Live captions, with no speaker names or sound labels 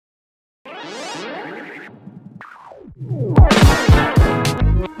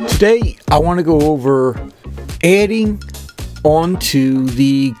Today I want to go over adding onto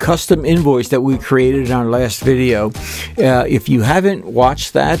the custom invoice that we created in our last video. If you haven't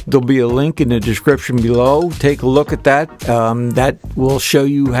watched that, there'll be a link in the description below. Take a look at that. That will show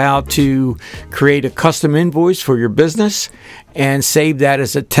you how to create a custom invoice for your business and save that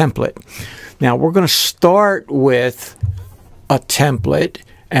as a template. Now we're going to start with a template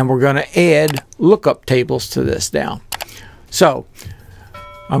and we're going to add lookup tables to this now. So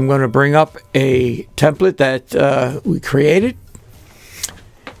I'm going to bring up a template that we created,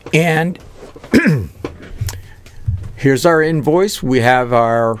 and here's our invoice. We have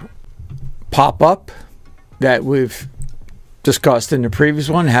our pop-up that we've discussed in the previous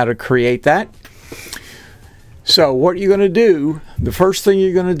one, how to create that. So what you're going to do, the first thing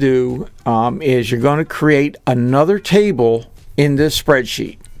you're going to do is you're going to create another table in this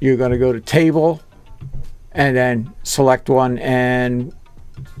spreadsheet. You're going to go to Table and then select one, and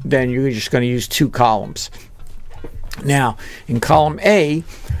then you're just going to use two columns. Now in column A,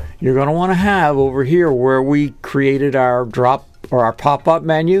 you're going to want to have over here where we created our drop or our pop-up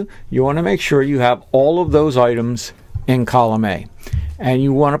menu, you want to make sure you have all of those items in column A, and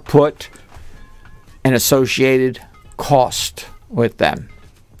you want to put an associated cost with them,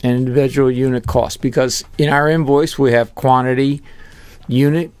 an individual unit cost, because in our invoice we have quantity,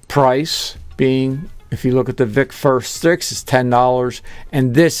 unit price being, if you look at the Vic First Sticks, it's $10,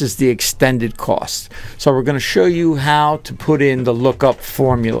 and this is the extended cost. So we're going to show you how to put in the lookup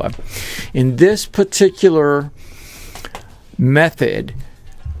formula. In this particular method,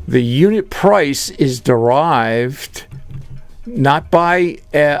 the unit price is derived not by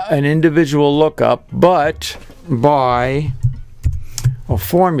an individual lookup, but by a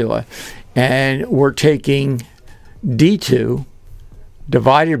formula. And we're taking D2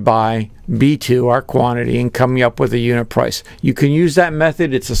 divided by B2, our quantity, and coming up with a unit price. You can use that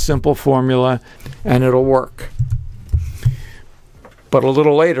method. It's a simple formula and it'll work. But a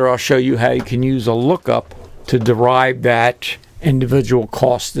little later I'll show you how you can use a lookup to derive that individual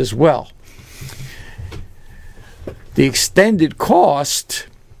cost as well. The extended cost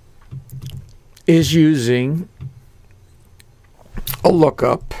is using a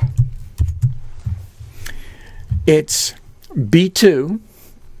lookup. It's B2,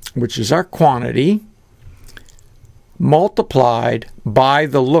 which is our quantity, multiplied by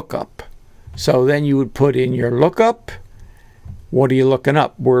the lookup. So then you would put in your lookup. What are you looking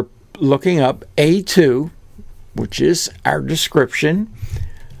up? We're looking up A2, which is our description,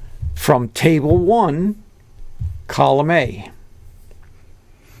 from table 1, column A.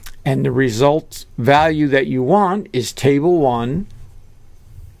 And the result value that you want is table 1,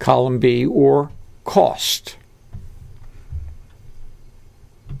 column B, or cost.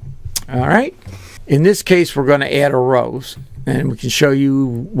 All right. In this case, we're going to add a row, and we can show you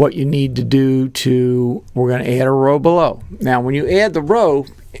what you need to do to, we're going to add a row below. Now, when you add the row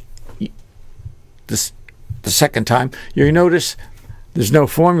the second time, you're going to notice there's no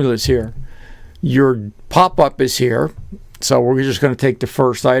formulas here. Your pop-up is here. So we're just going to take the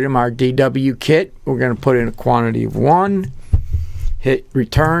first item, our DW kit. We're going to put in a quantity of 1, hit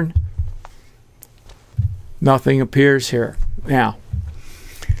return. Nothing appears here. Now,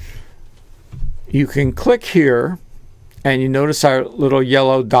 you can click here and you notice our little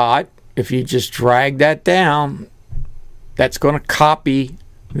yellow dot. If you just drag that down, that's going to copy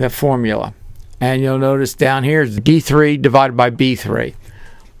the formula. And you'll notice down here is B3 divided by B3.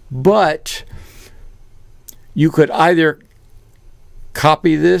 But you could either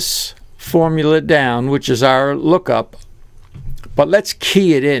copy this formula down, which is our lookup, but let's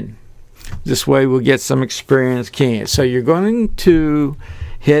key it in. This way we'll get some experience keying it. So you're going to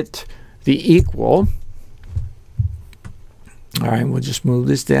hit the equal. All right, we'll just move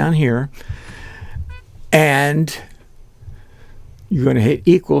this down here. And you're going to hit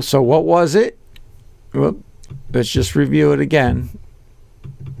equal. So what was it? Well, let's just review it again.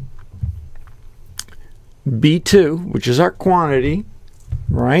 B2, which is our quantity,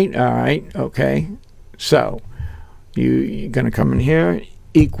 right? All right, okay. So you're going to come in here,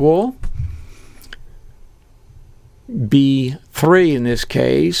 equal B3 in this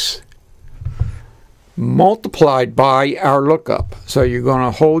case, multiplied by our lookup. So you're going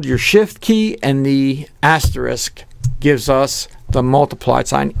to hold your shift key, and the asterisk gives us the multiply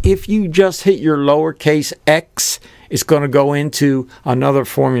sign. If you just hit your lowercase x, it's going to go into another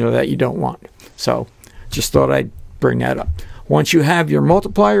formula that you don't want. So just thought I'd bring that up. Once you have your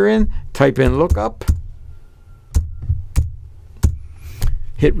multiplier in, type in lookup,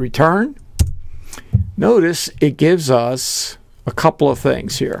 hit return. Notice it gives us a couple of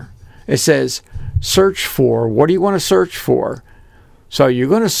things here. It says search for. What do you want to search for? So you're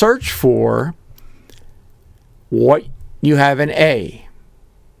going to search for what you have in A.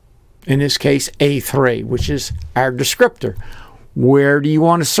 In this case, A3, which is our descriptor. Where do you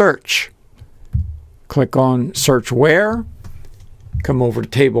want to search? Click on Search Where. Come over to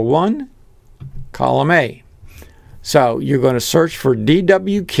Table 1, Column A. So you're going to search for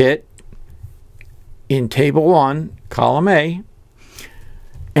DW Kit in Table 1, Column A.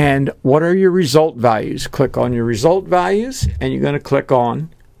 And what are your result values? Click on your result values, and you're going to click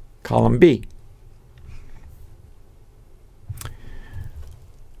on Column B.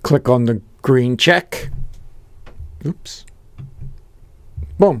 Click on the green check. Oops.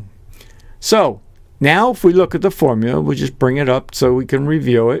 Boom. So now if we look at the formula, we'll just bring it up so we can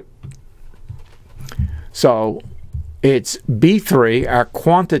review it. So it's B3, our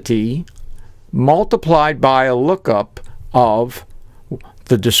quantity, multiplied by a lookup of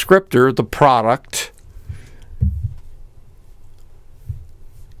the descriptor, the product,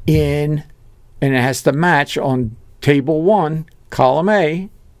 and it has to match on Table 1, Column A,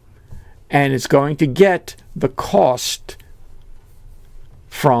 and it's going to get the cost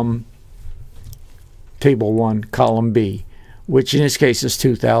from Table 1, Column B, which in this case is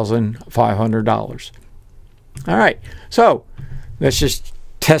 $2,500. All right, so let's just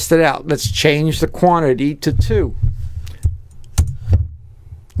test it out. Let's change the quantity to 2.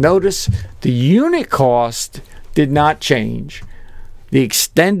 Notice the unit cost did not change. The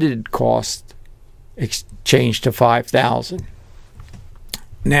extended cost changed to $5,000.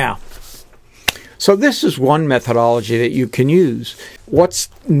 Now, so this is one methodology that you can use. What's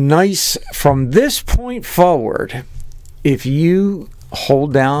nice from this point forward, if you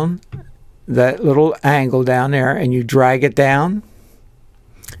hold down that little angle down there and you drag it down,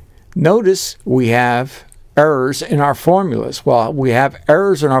 notice we have errors in our formulas. Well, we have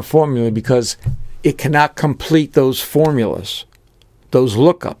errors in our formula because it cannot complete those formulas, those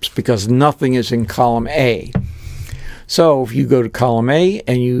lookups, because nothing is in column A. So if you go to column A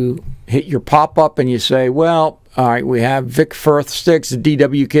and you hit your pop-up and you say, well, all right, we have Vic Firth sticks,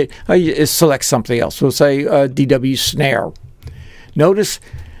 DW kit, select something else. We'll say DW snare. Notice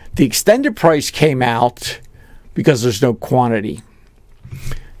the extended price came out because there's no quantity.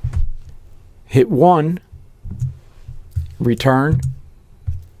 Hit 1, return.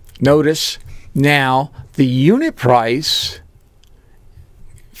 Notice now the unit price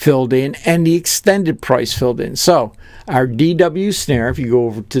filled in and the extended price filled in. So our DW snare, if you go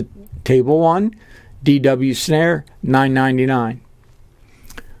over to Table 1, DW snare, $9.99.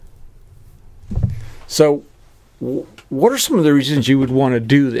 So what are some of the reasons you would want to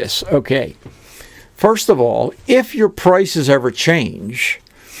do this? Okay, first of all, if your prices ever change,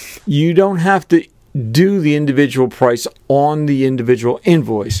 you don't have to do the individual price on the individual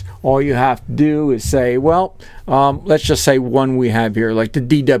invoice. All you have to do is say, well, let's just say one we have here, like the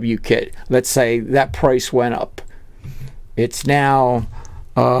DW kit. Let's say that price went up. It's now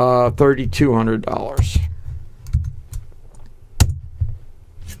 $3,200.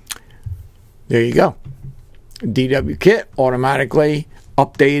 There you go. DW kit automatically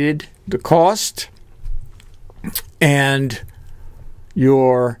updated the cost and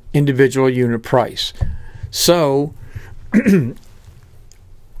your individual unit price. So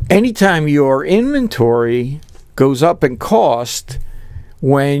anytime your inventory goes up in cost,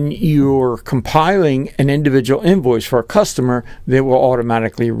 when you're compiling an individual invoice for a customer, they will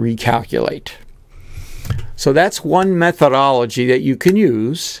automatically recalculate. So that's one methodology that you can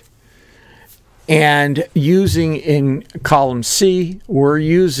use. And using in column C, we're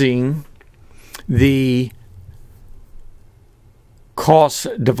using the cost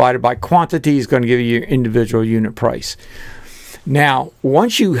divided by quantity is going to give you your individual unit price. Now,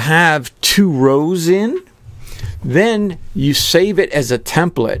 once you have 2 rows in, then you save it as a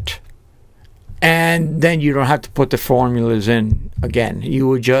template, and then you don't have to put the formulas in again. You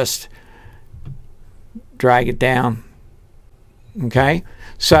would just drag it down. Okay?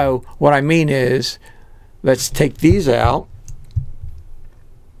 So what I mean is, let's take these out.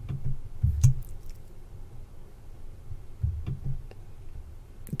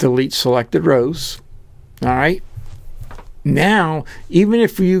 Delete selected rows. All right. Now, even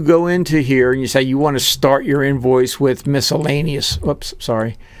if you go into here and you say you want to start your invoice with miscellaneous, oops,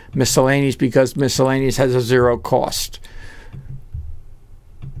 sorry, miscellaneous, because miscellaneous has a 0 cost.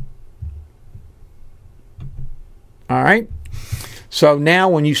 All right. So now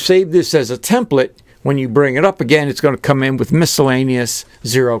when you save this as a template, when you bring it up again, it's going to come in with miscellaneous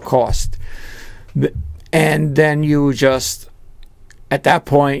 0 cost. And then you just, at that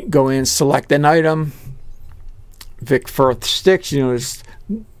point, go in, select an item. Vic Firth sticks, you notice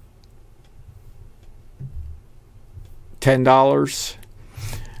 $10,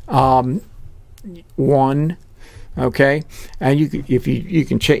 1. Okay, and you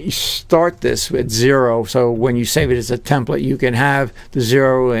can start this with 0. So when you save it as a template, you can have the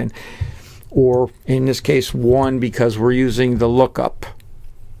 0 and, or in this case 1, because we're using the lookup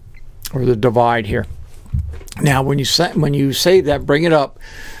or the divide here. Now when you save that, bring it up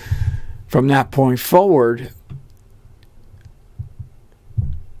from that point forward,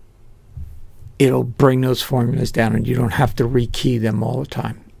 it'll bring those formulas down and you don't have to rekey them all the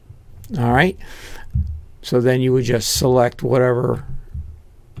time. All right, so then you would just select whatever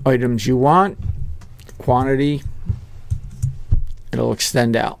items you want, quantity, it'll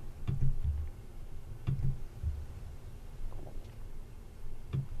extend out.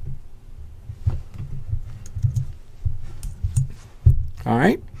 All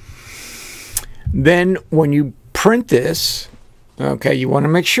right, then when you print this, okay, you want to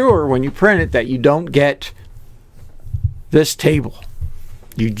make sure when you print it that you don't get this table.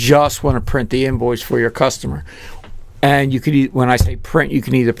 You just want to print the invoice for your customer. And you could, when I say print, you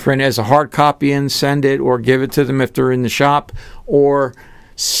can either print it as a hard copy and send it, or give it to them if they're in the shop, or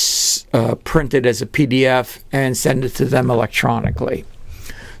print it as a PDF and send it to them electronically.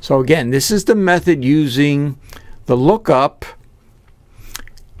 So again, this is the method using the lookup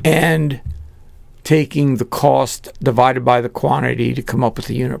and taking the cost divided by the quantity to come up with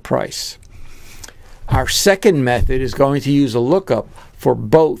the unit price. Our second method is going to use a lookup for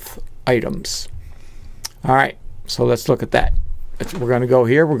both items. All right, so let's look at that. We're going to go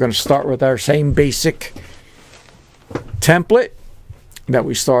here. We're going to start with our same basic template that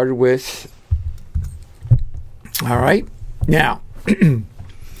we started with. All right, now,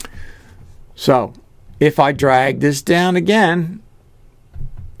 so if I drag this down again,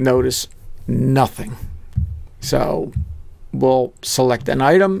 notice nothing. So we'll select an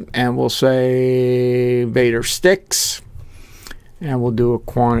item and we'll say Vader sticks, and we'll do a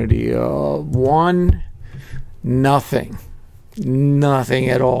quantity of 1. Nothing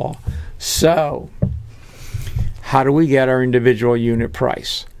at all. So how do we get our individual unit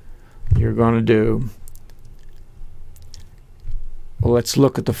price? You're going to do, well, let's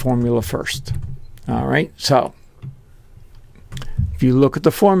look at the formula first. All right, so if you look at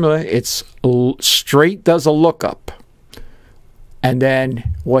the formula, it's straight does a lookup. And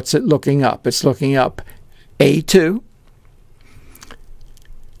then what's it looking up? It's looking up A2.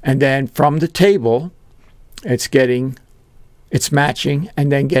 And then from the table, it's matching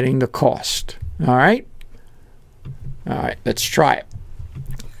and then getting the cost. All right? All right, let's try it.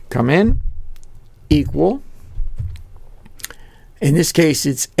 Come in, equal. In this case,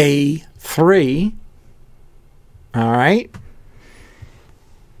 it's A3. All right?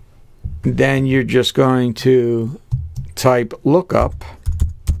 Then you're just going to type lookup.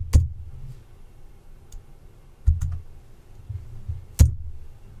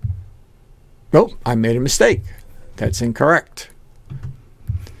 Oh, I made a mistake. That's incorrect.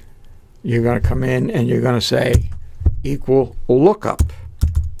 You're going to come in and you're going to say equal lookup.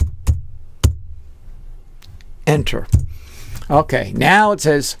 Enter. Okay, now it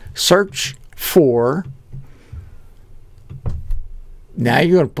says search for. Now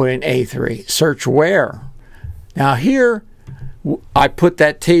you're going to put in A3. Search where. Now here, I put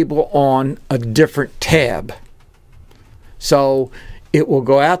that table on a different tab. So it will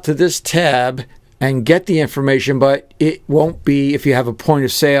go out to this tab and get the information, but it won't be, if you have a point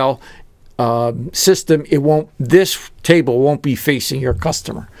of sale system, this table won't be facing your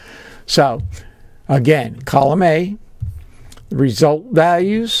customer. So again, column A, result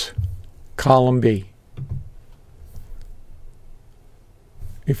values, column B.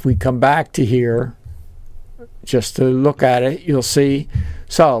 If we come back to here, just to look at it, you'll see,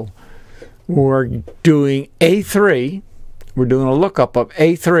 so we're doing A3, we're doing a lookup of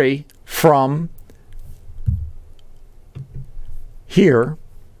A3 from here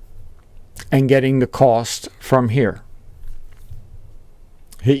and getting the cost from here.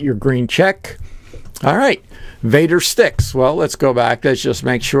 Hit your green check. All right, Vader sticks. Well, let's go back. Let's just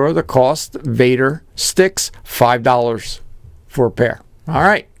make sure the cost, Vader sticks, $5 for a pair. All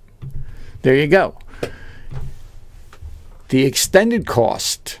right, there you go. The extended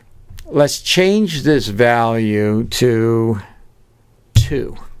cost, let's change this value to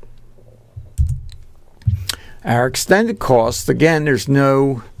 2. Our extended cost, again, there's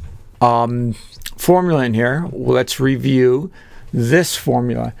no formula in here. Well, let's review this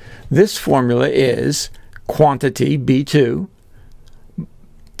formula. This formula is quantity, B2,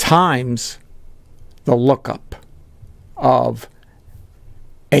 times the lookup of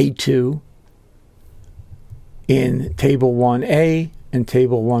A2 in table 1A and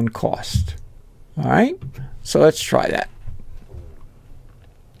table 1 cost. All right, so let's try that.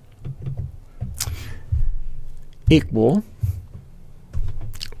 Equal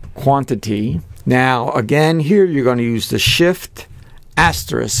quantity. Now, again, here you're going to use the shift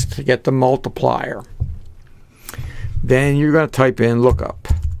asterisk to get the multiplier. Then you're going to type in lookup.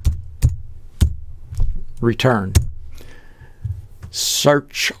 Return.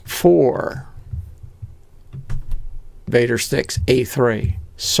 Search for Vader Sticks A3.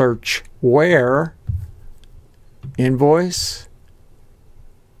 Search where invoice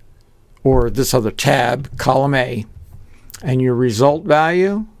or this other tab, column A, and your result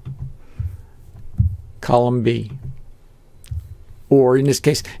value, column B. Or in this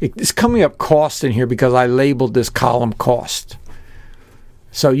case, it's coming up cost in here because I labeled this column cost.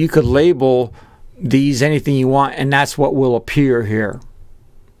 So you could label these anything you want, and that's what will appear here.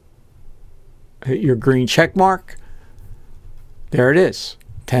 Hit your green check mark. There it is,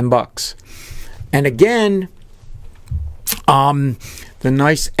 $10. And again, the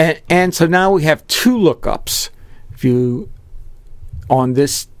nice and so now we have two lookups on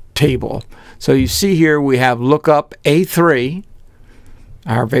this table. So you see here we have lookup A3,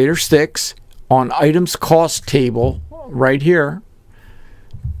 our Vader Sticks, on items cost table right here,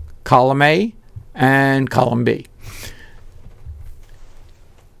 column A and column B.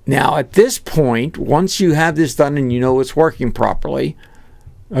 Now at this point, once you have this done and you know it's working properly,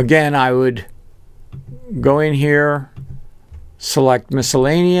 again, I would go in here, select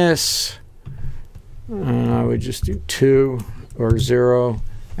miscellaneous. I would just do 2 or 0,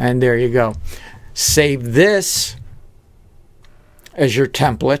 and there you go. Save this as your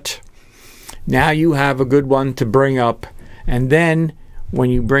template. Now you have a good one to bring up, and then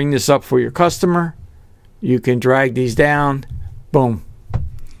when you bring this up for your customer, you can drag these down. Boom.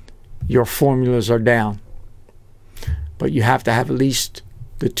 Your formulas are down. But you have to have at least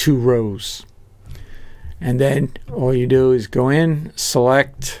the 2 rows. And then all you do is go in,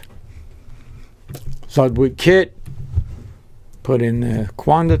 select Sudwood Kit, put in the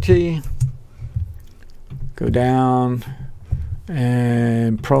quantity, go down,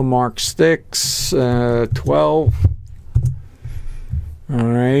 and ProMark Sticks, 12. All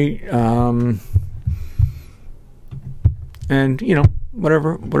right. And, you know,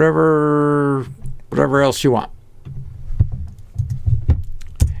 whatever else you want.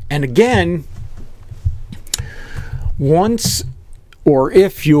 And again, once or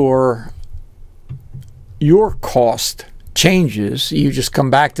if your cost changes, you just come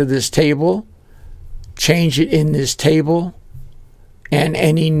back to this table, change it in this table, and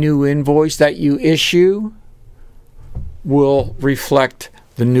any new invoice that you issue will reflect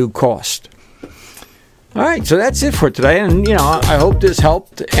the new cost. All right, so that's it for today, and I hope this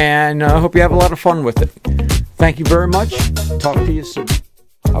helped, and I hope you have a lot of fun with it. Thank you very much. Talk to you soon.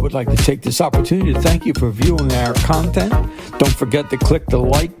 I would like to take this opportunity to thank you for viewing our content. Don't forget to click the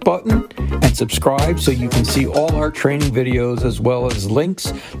like button and subscribe so you can see all our training videos as well as links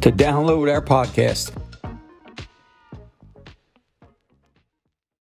to download our podcast.